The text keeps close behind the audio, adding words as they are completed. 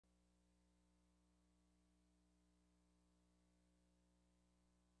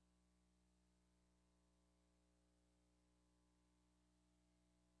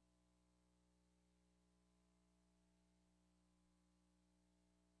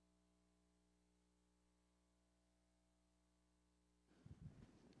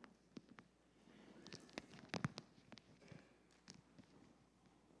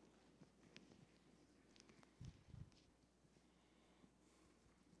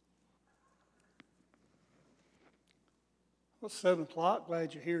Well, it's 7 o'clock.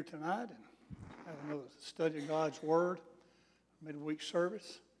 Glad you're here tonight and have another study of God's Word, midweek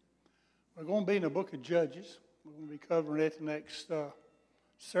service. We're going to be in the book of Judges. We're going to be covering it the next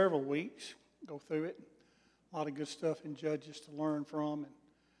several weeks, go through it. A lot of good stuff in Judges to learn from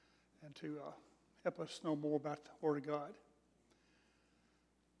and to help us know more about the Word of God.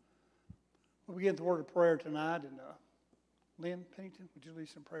 We'll begin the word of prayer tonight. And Lynn Pennington, would you lead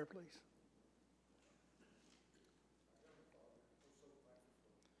us in prayer, please?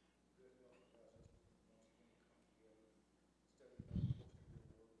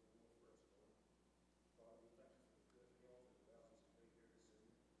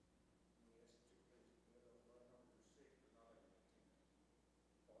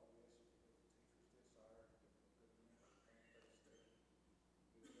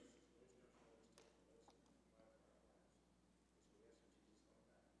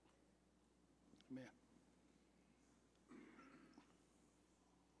 Amen.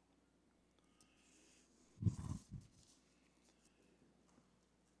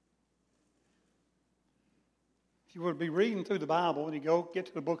 If you would be reading through the Bible and you get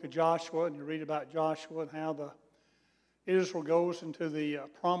to the book of Joshua and you read about Joshua and how Israel goes into the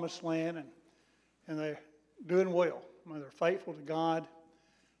promised land and they're doing well. I mean, they're faithful to God.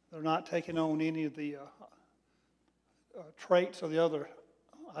 They're not taking on any of the traits of the other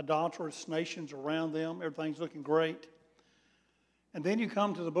idolatrous nations around them. Everything's looking great. And then you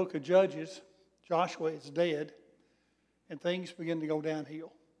come to the book of Judges. Joshua is dead, and things begin to go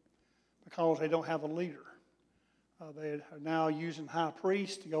downhill because they don't have a leader. They are now using high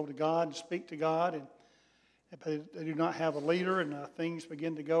priests to go to God and speak to God, and they do not have a leader, and things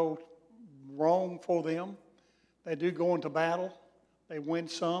begin to go wrong for them. They do go into battle. They win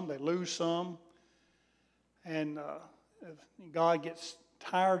some, they lose some, and God gets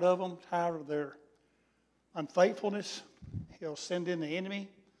tired of them, tired of their unfaithfulness. He'll send in the enemy.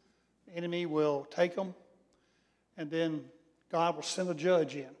 The enemy will take them, and then God will send a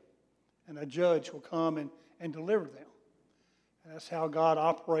judge in, and a judge will come and deliver them. And that's how God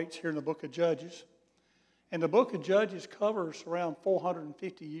operates here in the book of Judges. And the book of Judges covers around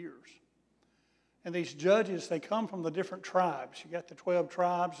 450 years. And these judges, they come from the different tribes. You got the 12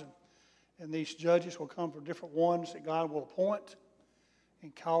 tribes, and these judges will come from different ones that God will appoint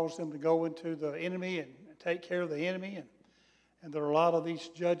and cause them to go into the enemy and take care of the enemy. And there are a lot of these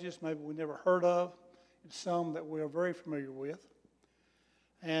judges maybe we never heard of, and some that we are very familiar with.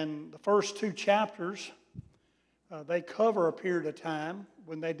 And the first two chapters, they cover a period of time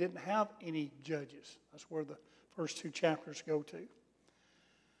when they didn't have any judges. That's where the first two chapters go to.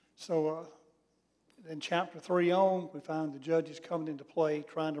 So in chapter 3 on, we find the judges coming into play,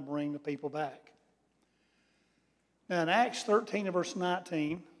 trying to bring the people back. Now in Acts 13 and verse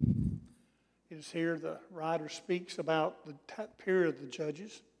 19, it is here the writer speaks about the period of the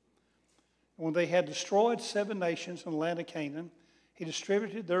judges. When they had destroyed 7 nations in the land of Canaan, he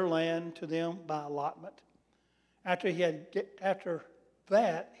distributed their land to them by allotment. After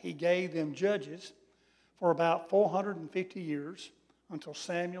that, he gave them judges for about 450 years until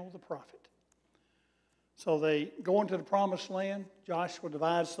Samuel the prophet. So they go into the promised land. Joshua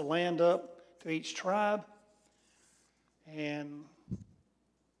divides the land up to each tribe. And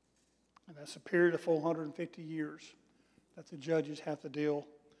that's a period of 450 years that the judges have to deal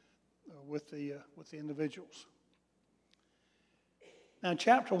with the individuals. Now, in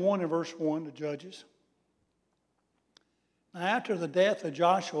chapter 1 and verse 1, the Judges. Now, after the death of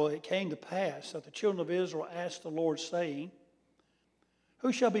Joshua, it came to pass that the children of Israel asked the Lord, saying,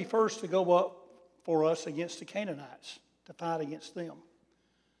 "Who shall be first to go up for us against the Canaanites, to fight against them?"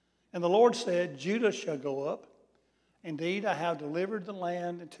 And the Lord said, "Judah shall go up. Indeed, I have delivered the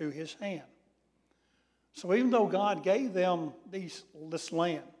land into his hand." So even though God gave them this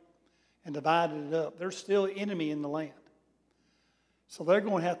land and divided it up, there's still an enemy in the land. So they're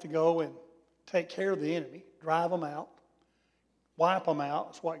going to have to go and take care of the enemy, drive them out, wipe them out.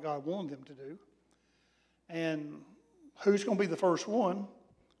 That's what God wanted them to do. And who's going to be the first one? Well,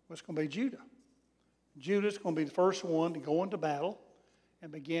 it's going to be Judah. Judah's going to be the first one to go into battle and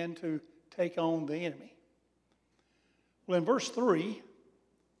begin to take on the enemy. Well, in verse 3,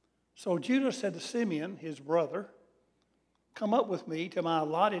 so Judah said to Simeon, his brother, "Come up with me to my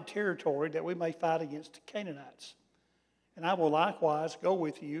allotted territory that we may fight against the Canaanites. And I will likewise go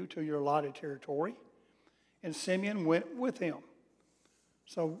with you to your allotted territory." And Simeon went with him.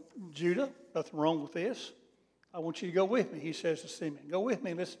 So Judah, nothing wrong with this. "I want you to go with me," he says to Simeon. "Go with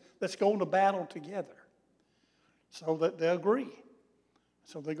me. Let's go into battle together." So that they agree.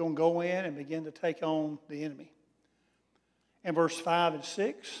 So they're going to go in and begin to take on the enemy. In verse 5 and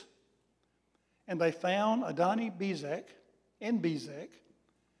 6, and they found Adoni-Bezek, in Bezek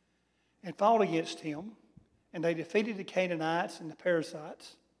and fought against him, and they defeated the Canaanites and the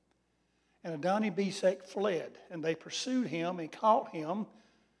Perizzites. And Adoni-Bezek fled, and they pursued him and caught him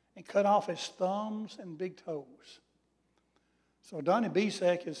and cut off his thumbs and big toes. So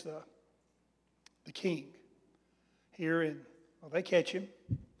Adoni-Bezek is the king here in, well, they catch him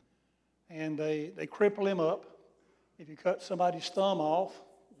and they cripple him up. If you cut somebody's thumb off,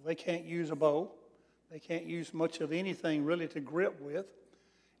 they can't use a bow. They can't use much of anything really to grip with.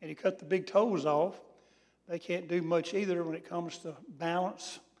 And you cut the big toes off, they can't do much either when it comes to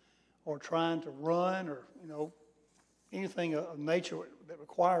balance or trying to run or, anything of nature that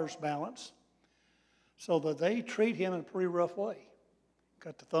requires balance. So that they treat him in a pretty rough way.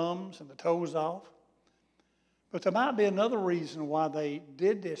 Cut the thumbs and the toes off. But there might be another reason why they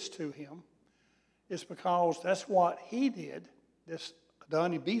did this to him. It's because that's what he did, this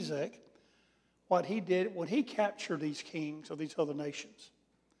Adoni-Bezek, what he did when he captured these kings of these other nations.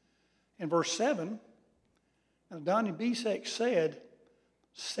 In verse 7, Adoni-Bezek said,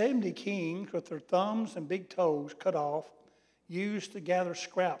 70 kings with their thumbs and big toes cut off used to gather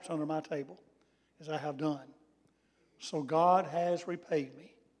scraps under my table, as I have done. So God has repaid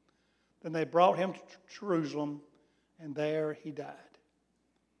me. Then they brought him to Jerusalem, and there he died.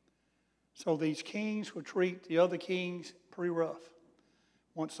 So these kings would treat the other kings pretty rough.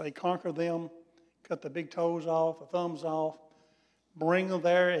 Once they conquer them, cut the big toes off, the thumbs off, bring them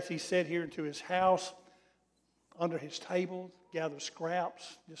there, as he said here, into his house, under his table, gather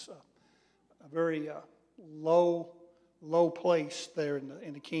scraps, just a very low place there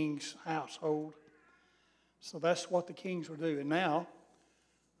in the king's household. So that's what the kings would do. And now,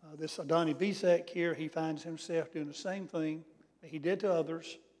 this Adoni-Bezek here, he finds himself doing the same thing that he did to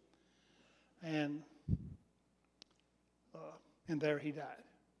others, and there he died.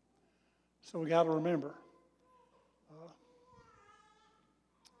 So we got to remember,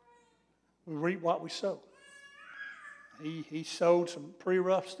 we reap what we sow. He sowed some pretty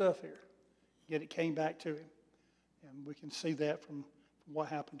rough stuff here, yet it came back to him. And we can see that from what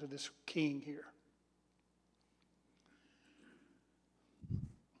happened to this king here.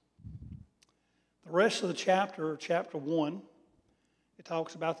 The rest of the chapter, chapter 1, it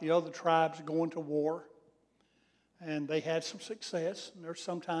talks about the other tribes going to war. And they had some success. And there's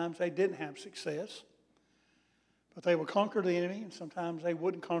sometimes they didn't have success. But they would conquer the enemy, and sometimes they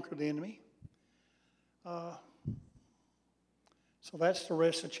wouldn't conquer the enemy. So that's the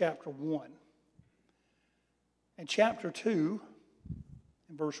rest of chapter 1. And chapter 2,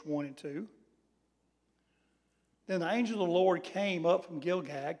 in verse 1 and 2, then the angel of the Lord came up from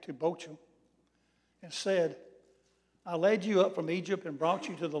Gilgad to Bochim and said, I led you up from Egypt and brought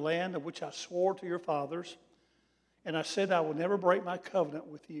you to the land of which I swore to your fathers. And I said, I will never break my covenant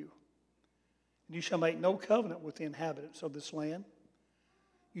with you. And you shall make no covenant with the inhabitants of this land.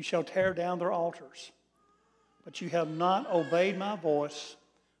 You shall tear down their altars. But you have not obeyed my voice.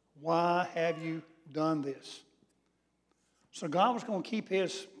 Why have you done this? So God was going to keep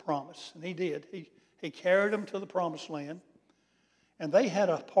his promise, and he did. He carried them to the promised land, and they had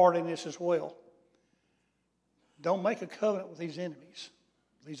a part in this as well. Don't make a covenant with these enemies,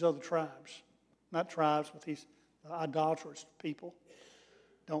 these other tribes. Not tribes, but these idolatrous people.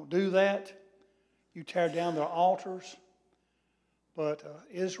 Don't do that. You tear down their altars. But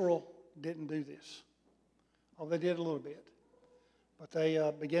Israel didn't do this. Oh, they did a little bit. But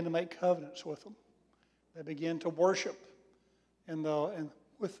they began to make covenants with them. They began to worship and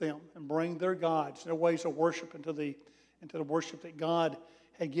with them and bring their gods, their ways of worship into the worship that God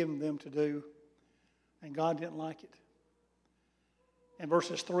had given them to do. And God didn't like it. In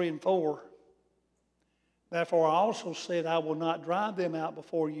verses 3 and 4, therefore I also said, I will not drive them out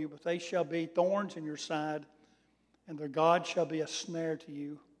before you, but they shall be thorns in your side, and their God shall be a snare to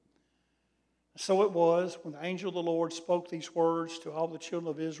you. So it was, when the angel of the Lord spoke these words to all the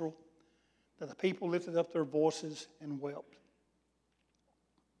children of Israel, that the people lifted up their voices and wept.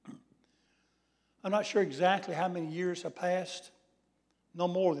 I'm not sure exactly how many years have passed. No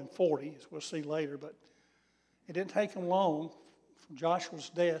more than 40, as we'll see later, but it didn't take them long from Joshua's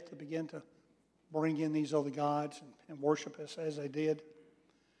death to begin to bring in these other gods and worship us as they did.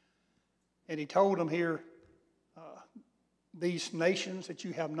 And he told them here, these nations that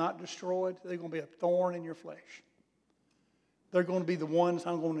you have not destroyed, they're going to be a thorn in your flesh. They're going to be the ones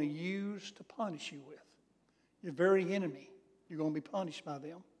I'm going to use to punish you with. Your very enemy, you're going to be punished by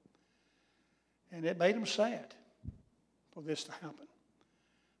them. And it made them sad for this to happen.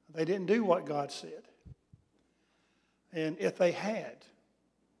 They didn't do what God said. And if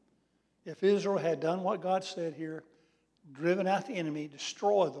Israel had done what God said here, driven out the enemy,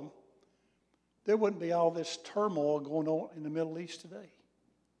 destroyed them, there wouldn't be all this turmoil going on in the Middle East today.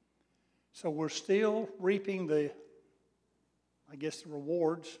 So we're still reaping the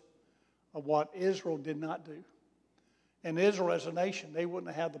rewards of what Israel did not do. And Israel as a nation, they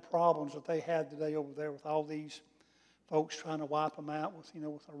wouldn't have had the problems that they had today over there with all these folks trying to wipe them out with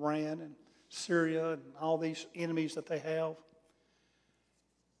Iran and Syria and all these enemies that they have.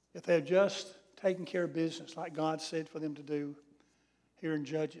 If they had just taken care of business like God said for them to do here in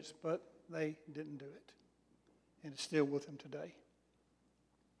Judges, but they didn't do it. And it's still with them today.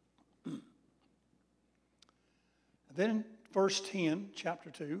 And then verse 10, chapter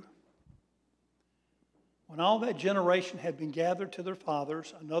 2. When all that generation had been gathered to their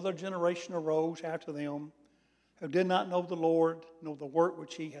fathers, another generation arose after them who did not know the Lord, nor the work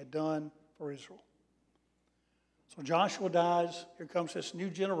which he had done for Israel. So Joshua dies. Here comes this new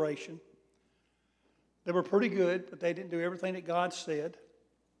generation. They were pretty good, but they didn't do everything that God said.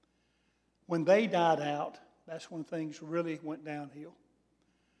 When they died out, that's when things really went downhill,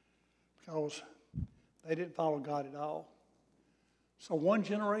 because they didn't follow God at all. So one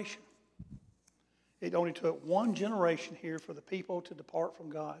generation. It only took one generation here for the people to depart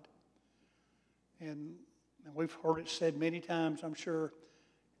from God. And we've heard it said many times, I'm sure,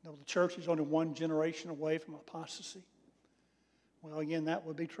 the church is only one generation away from apostasy. Well, again, that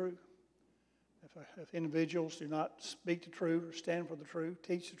would be true. If individuals do not speak the truth or stand for the truth,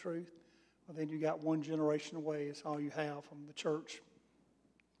 teach the truth, well, then you got one generation away. It's all you have from the church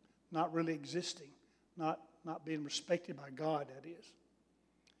not really existing, not being respected by God, that is.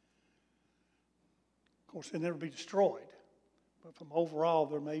 Of course, they'll never be destroyed. But from overall,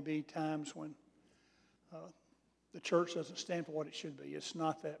 there may be times when the church doesn't stand for what it should be. It's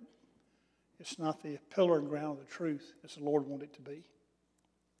not that. It's not the pillar and ground of the truth as the Lord wanted it to be.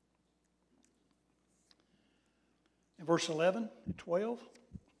 In verse 11 and 12,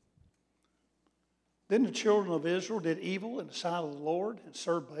 then the children of Israel did evil in the sight of the Lord and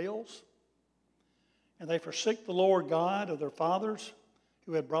served Baals. And they forsook the Lord God of their fathers,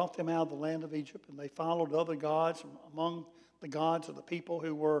 who had brought them out of the land of Egypt, and they followed other gods among the gods of the people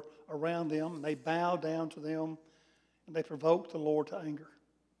who were around them, and they bowed down to them, and they provoked the Lord to anger.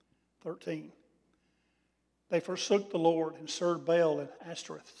 13. They forsook the Lord and served Baal and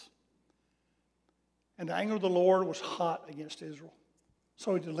Ashtoreth. And the anger of the Lord was hot against Israel.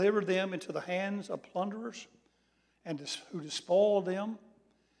 So he delivered them into the hands of plunderers, and who despoiled them,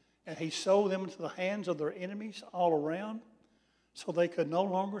 and he sold them into the hands of their enemies all around, so they could no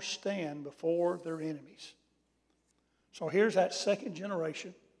longer stand before their enemies. So here's that second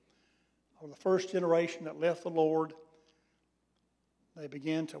generation, or the first generation that left the Lord. They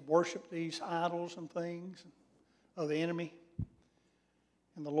began to worship these idols and things of the enemy.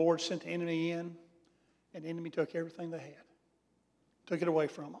 And the Lord sent the enemy in, and the enemy took everything they had, took it away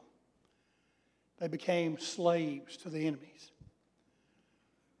from them. They became slaves to the enemies.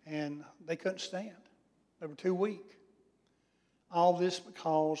 And they couldn't stand. They were too weak. All this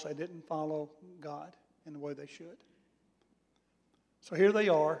because they didn't follow God in the way they should. So here they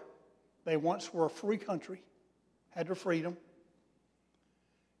are. They once were a free country, had their freedom,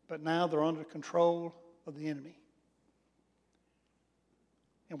 but now they're under control of the enemy.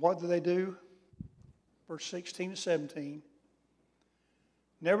 And what do they do? Verse 16 to 17.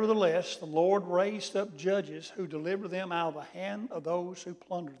 Nevertheless, the Lord raised up judges who delivered them out of the hand of those who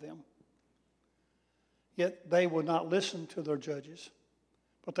plundered them. Yet they would not listen to their judges,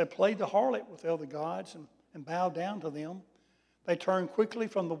 but they played the harlot with the other gods and bowed down to them. They turned quickly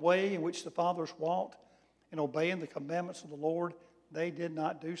from the way in which the fathers walked, and obeying the commandments of the Lord, they did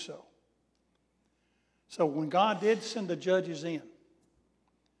not do so. So when God did send the judges in,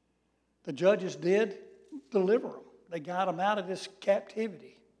 the judges did deliver them. They got them out of this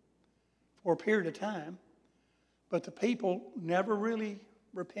captivity for a period of time, but the people never really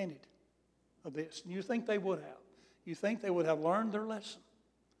repented of this. And you think they would have. You think they would have learned their lesson.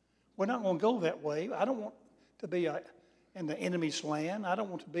 We're not going to go that way. I don't want to be in the enemy's land. I don't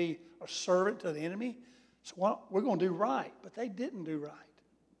want to be a servant to the enemy. So we're going to do right. But they didn't do right.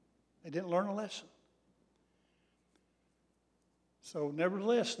 They didn't learn a lesson. So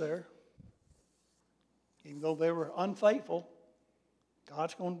nevertheless there, even though they were unfaithful,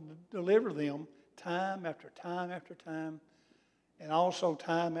 God's going to deliver them time after time after time. And also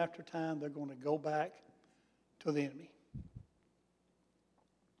time after time, they're going to go back to the enemy.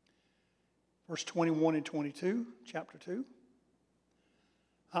 Verse 21 and 22, chapter 2.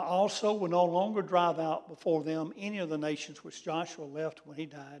 I also will no longer drive out before them any of the nations which Joshua left when he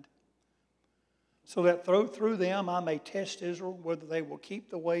died, so that through them I may test Israel, whether they will keep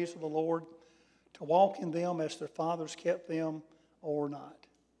the ways of the Lord, to walk in them as their fathers kept them or not.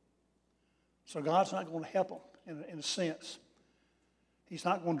 So God's not going to help them in a sense. He's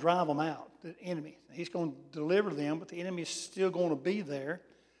not going to drive them out, the enemy. He's going to deliver them, but the enemy is still going to be there.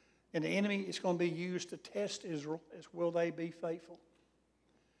 And the enemy is going to be used to test Israel as will they be faithful?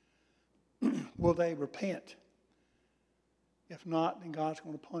 Will they repent? If not, then God's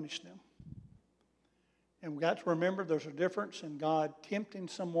going to punish them. And we've got to remember there's a difference in God tempting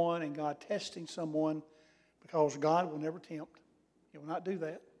someone and God testing someone, because God will never tempt. He will not do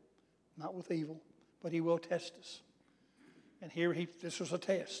that, not with evil, but He will test us. And here, this was a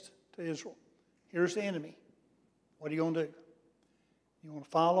test to Israel. Here's the enemy. What are you going to do? You want to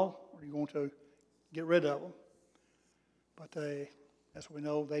follow, or are you going to get rid of them? But as we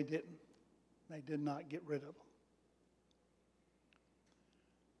know, they didn't. They did not get rid of them.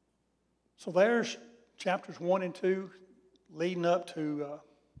 So there's chapters 1 and 2 leading up to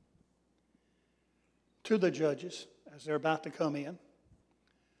the judges as they're about to come in.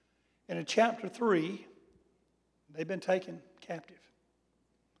 And in chapter 3, they've been taken captive.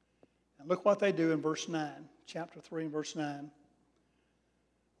 And look what they do in verse 9, chapter 3 and verse 9.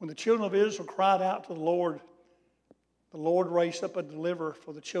 When the children of Israel cried out to the Lord raised up a deliverer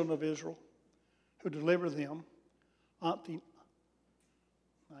for the children of Israel, who delivered them, Othniel,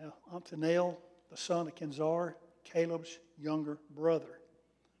 the son of Kenazar, Caleb's younger brother.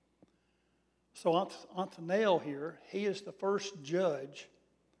 So Othniel here, he is the first judge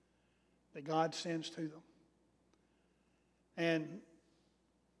that God sends to them. And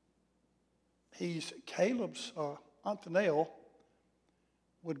he's Caleb's, Othniel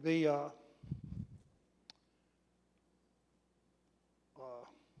would be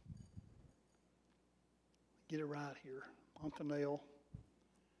get it right here, Othniel.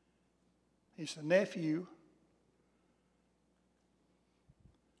 He's the nephew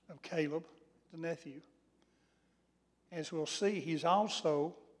of Caleb, the nephew. As we'll see, he's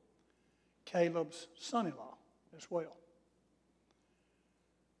also Caleb's son-in-law as well.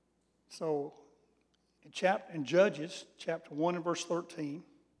 So in Judges, chapter 1 and verse 13,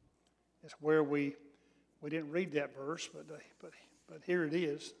 is where we didn't read that verse, but here it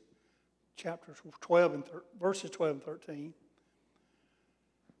is, chapters 12 and verses 12 and 13.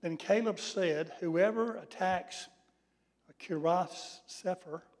 Then Caleb said, whoever attacks a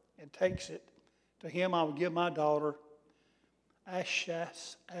Kiriath-Sepher and takes it, to him I will give my daughter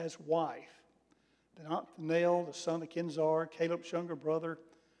Ashas as wife. Then Othniel, the son of Kenazar, Caleb's younger brother,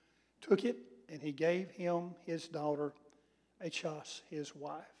 took it, and he gave him his daughter Achas, his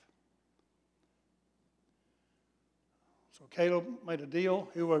wife. So Caleb made a deal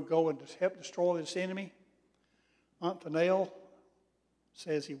who would go and help destroy this enemy. Othniel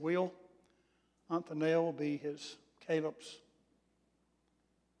says he will. Othniel will be Caleb's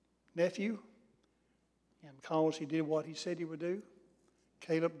nephew. And because he did what he said he would do,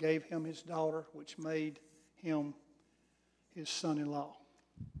 Caleb gave him his daughter, which made him his son-in-law.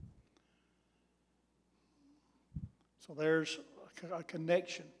 So there's a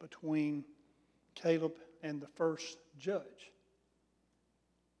connection between Caleb and the first judge.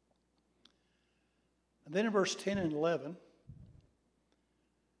 And then in verse 10 and 11,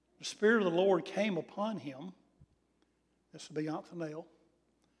 the Spirit of the Lord came upon him, this would be Othniel,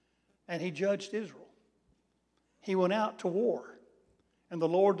 and he judged Israel. He went out to war, and the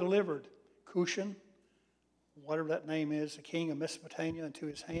Lord delivered Cushan, whatever that name is, the king of Mesopotamia, into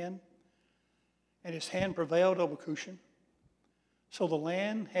his hand. And his hand prevailed over Cushan. So the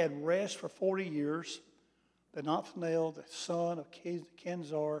land had rest for 40 years. Then Othniel, the son of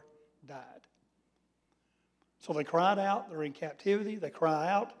Kenazar, died. So they cried out. They're in captivity. They cry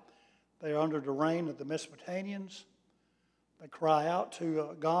out. They're under the reign of the Mesopotamians. They cry out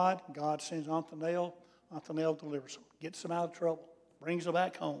to God. God sends Othniel. Othniel delivers them, gets them out of trouble, brings them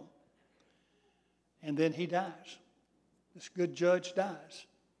back home. And then he dies. This good judge dies.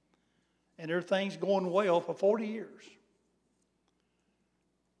 And everything's going well for 40 years.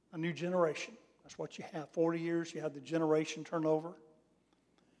 A new generation. That's what you have. 40 years, you have the generation turnover.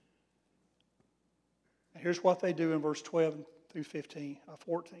 And here's what they do in verse 12 through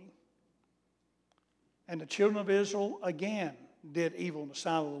 14. And the children of Israel again did evil in the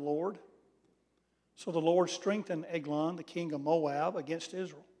sight of the Lord. So the Lord strengthened Eglon, the king of Moab, against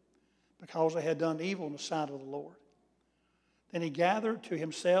Israel, because they had done evil in the sight of the Lord. Then he gathered to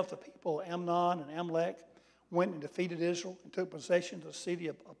himself the people of Ammon and Amalek, went and defeated Israel, and took possession of the city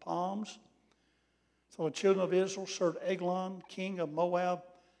of Palms. So the children of Israel served Eglon, king of Moab,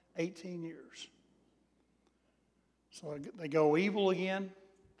 18 years. So they go evil again,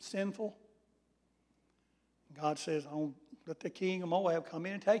 sinful. God says, "I'll let the king of Moab come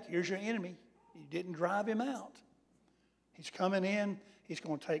in and take you. Here's your enemy. You didn't drive him out. He's coming in. He's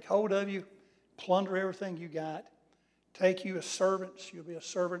going to take hold of you. plunder everything you got, take you as servants. You'll be a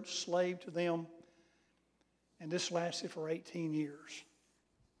servant, slave to them. And this lasted for 18 years.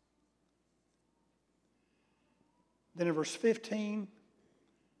 Then in verse 15,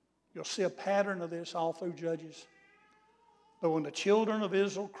 you'll see a pattern of this all through Judges. But when the children of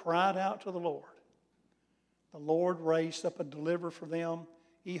Israel cried out to the Lord raised up a deliverer for them,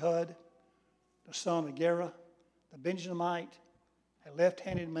 Ehud, the son of Gera, the Benjamite, a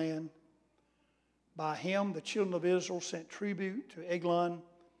left-handed man. By him the children of Israel sent tribute to Eglon,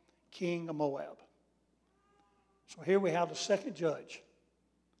 king of Moab. So here we have the second judge,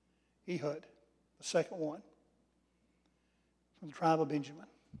 Ehud, the second one, from the tribe of Benjamin.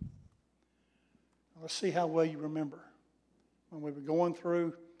 Now let's see how well you remember. When we were going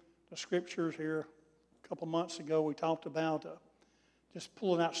through the scriptures here a couple months ago, we talked about just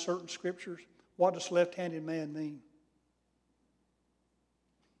pulling out certain scriptures. What does left-handed man mean?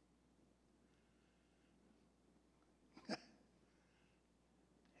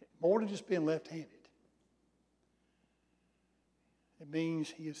 More than just being left-handed. It means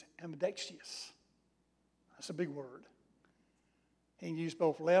he is ambidextrous. That's a big word. He can use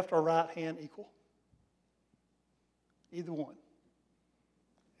both left or right hand equal. Either one.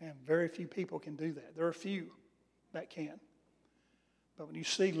 And very few people can do that. There are a few that can. But when you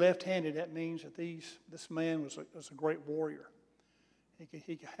see left-handed, that means that this man was a great warrior.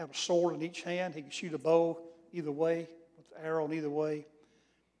 He could have a sword in each hand. He could shoot a bow either way, with an arrow in either way.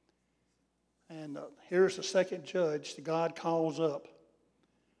 And here's the second judge that God calls up.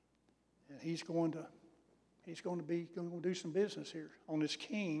 And he's going to do some business here on this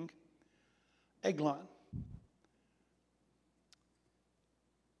king, Eglon.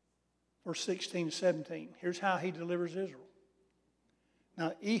 Verse 16 and 17. Here's how he delivers Israel.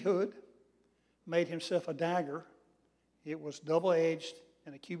 Now Ehud made himself a dagger. It was double-edged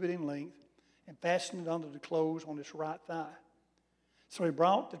and a cubit in length, and fastened it under the clothes on his right thigh. So he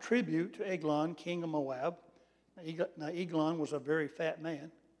brought the tribute to Eglon, king of Moab. Now Eglon was a very fat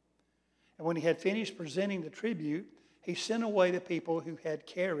man. And when he had finished presenting the tribute, he sent away the people who had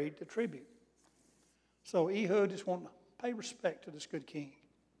carried the tribute. So Ehud just wanted to pay respect to this good king.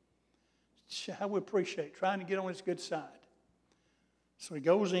 How we appreciate trying to get on his good side. So he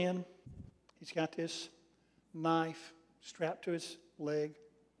goes in. He's got this knife strapped to his leg.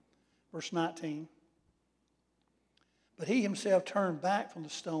 Verse 19. But he himself turned back from the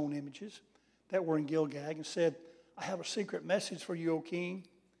stone images that were in Gilgal and said, I have a secret message for you, O king.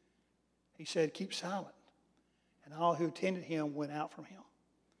 He said, keep silent. And all who attended him went out from him.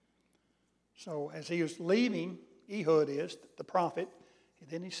 So as he was leaving, Ehud is, the prophet, and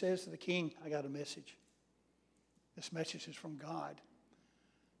then he says to the king, I got a message. This message is from God.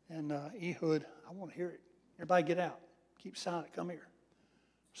 And Ehud, I want to hear it. Everybody get out. Keep silent. Come here.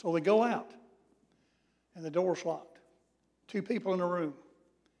 So they go out. And the door's locked. Two people in the room.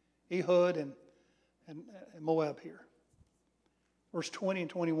 Ehud and Moab here. Verse 20 and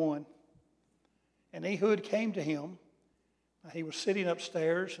 21. And Ehud came to him. He was sitting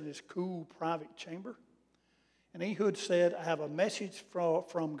upstairs in his cool private chamber. And Ehud said, I have a message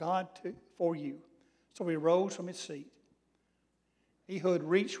from God for you. So he rose from his seat. Ehud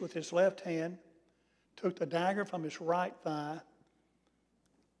reached with his left hand, took the dagger from his right thigh,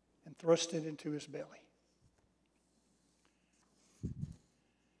 and thrust it into his belly.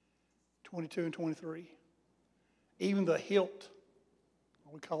 22 and 23. Even the hilt,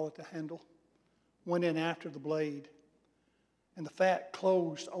 we call it the handle, went in after the blade, and the fat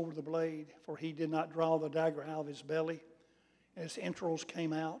closed over the blade, for he did not draw the dagger out of his belly, and his entrails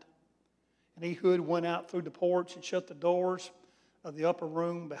came out. And Ehud went out through the porch and shut the doors of the upper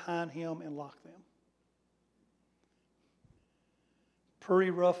room behind him and locked them.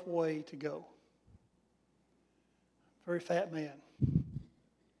 Pretty rough way to go. Very fat man.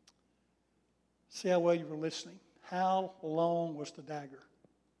 See how well you were listening. How long was the dagger?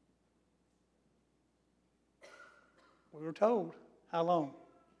 We were told. How long?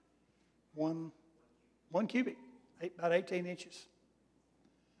 One cubit, about 18 inches.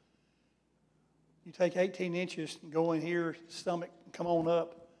 You take 18 inches and go in here, stomach, and come on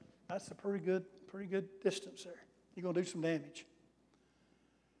up. That's a pretty good distance there. You're going to do some damage.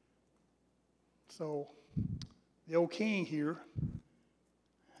 So the old king here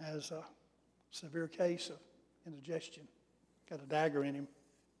has a severe case of indigestion. Got a dagger in him.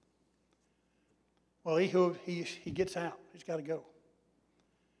 Well, Ehud, he gets out. He's got to go.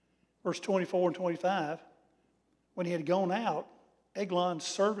 Verse 24 and 25, when he had gone out, Eglon's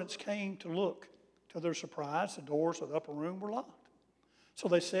servants came to look. To their surprise, the doors of the upper room were locked. So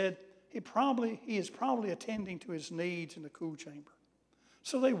they said, he is probably attending to his needs in the cool chamber.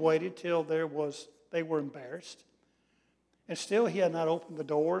 So they waited till they were embarrassed. And still he had not opened the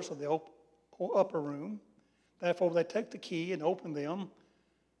doors of the upper room. Therefore they took the key and opened them,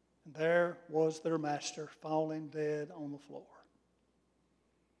 and there was their master falling dead on the floor.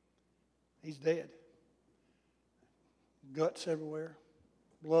 He's dead. Guts everywhere,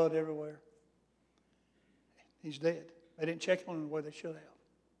 blood everywhere. He's dead. They didn't check on him the way they should have.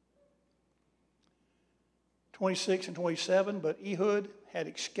 26 and 27, but Ehud had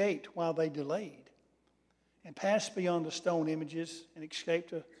escaped while they delayed, and passed beyond the stone images and escaped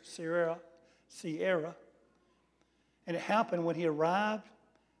to Sierra. And it happened when he arrived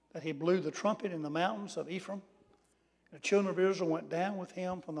that he blew the trumpet in the mountains of Ephraim. And the children of Israel went down with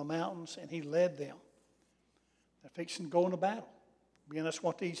him from the mountains, and he led them. They're fixing to go into battle. Again, that's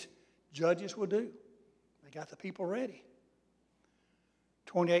what these judges would do. They got the people ready.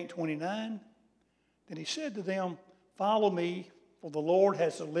 28 and 29, then he said to them, "Follow me, for the Lord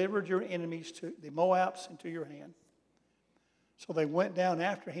has delivered your enemies, to the Moabs, into your hand." So they went down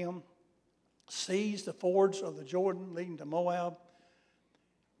after him, seized the fords of the Jordan leading to Moab,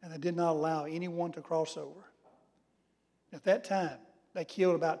 and they did not allow anyone to cross over. At that time, they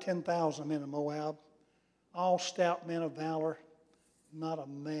killed about 10,000 men of Moab, all stout men of valor. Not a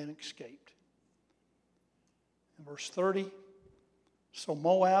man escaped. In verse 30, so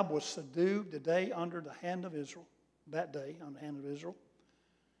Moab was subdued the day under the hand of Israel, that day on the hand of Israel,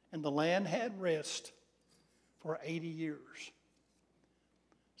 and the land had rest for 80 years.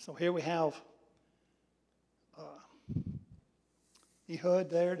 So here we have Ehud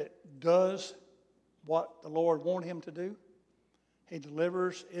there that does what the Lord wanted him to do. He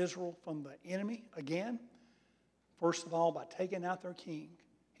delivers Israel from the enemy again. First of all, by taking out their king.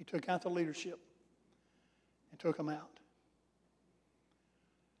 He took out the leadership and took them out.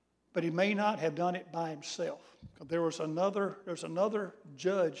 But he may not have done it by himself. There's another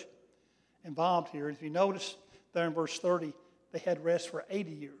judge involved here. If you notice there in verse 30, they had rest for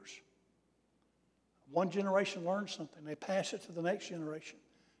 80 years. One generation learned something. They pass it to the next generation.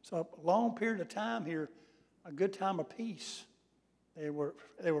 So a long period of time here, a good time of peace. They were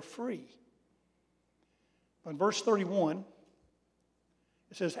free. But in verse 31,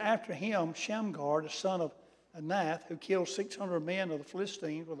 it says, after him, Shamgar, the son of Anath, who killed 600 men of the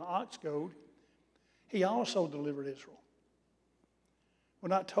Philistines with an ox goad, he also delivered Israel. We're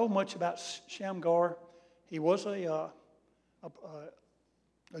not told much about Shamgar. He was a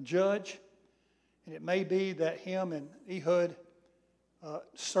judge, and it may be that him and Ehud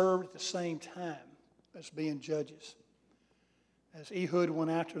served at the same time as being judges. As Ehud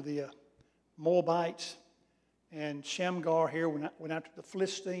went after the Moabites, and Shamgar here went after the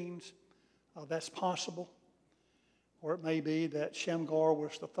Philistines, that's possible. Or it may be that Shamgar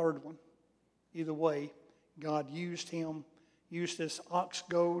was the third one. Either way, God used him, used this ox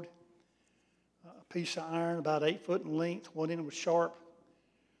goad, a piece of iron about 8 foot in length. One end was sharp,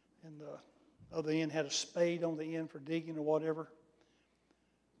 and the other end had a spade on the end for digging or whatever.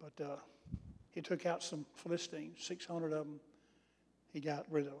 But he took out some Philistines, 600 of them. He got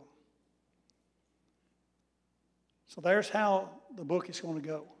rid of them. So there's how the book is going to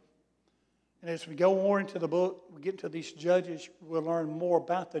go. And as we go more into the book, we get into these judges, we'll learn more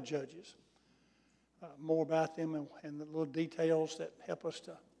about the judges, more about them and the little details that help us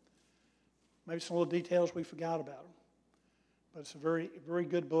to, maybe some little details we forgot about them. But it's a very, very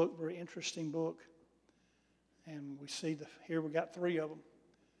good book, very interesting book. And we see here we got 3 of them.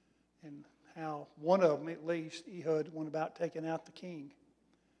 And how one of them, at least, Ehud, went about taking out the king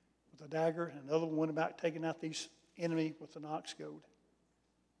with a dagger, and another one went about taking out these enemy with an ox goad.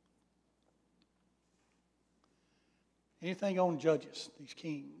 Anything on judges, these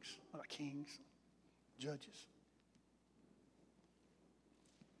judges.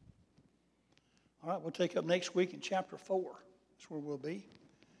 All right, we'll take up next week in chapter 4. That's where we'll be.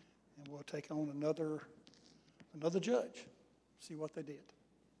 And we'll take on another judge, see what they did.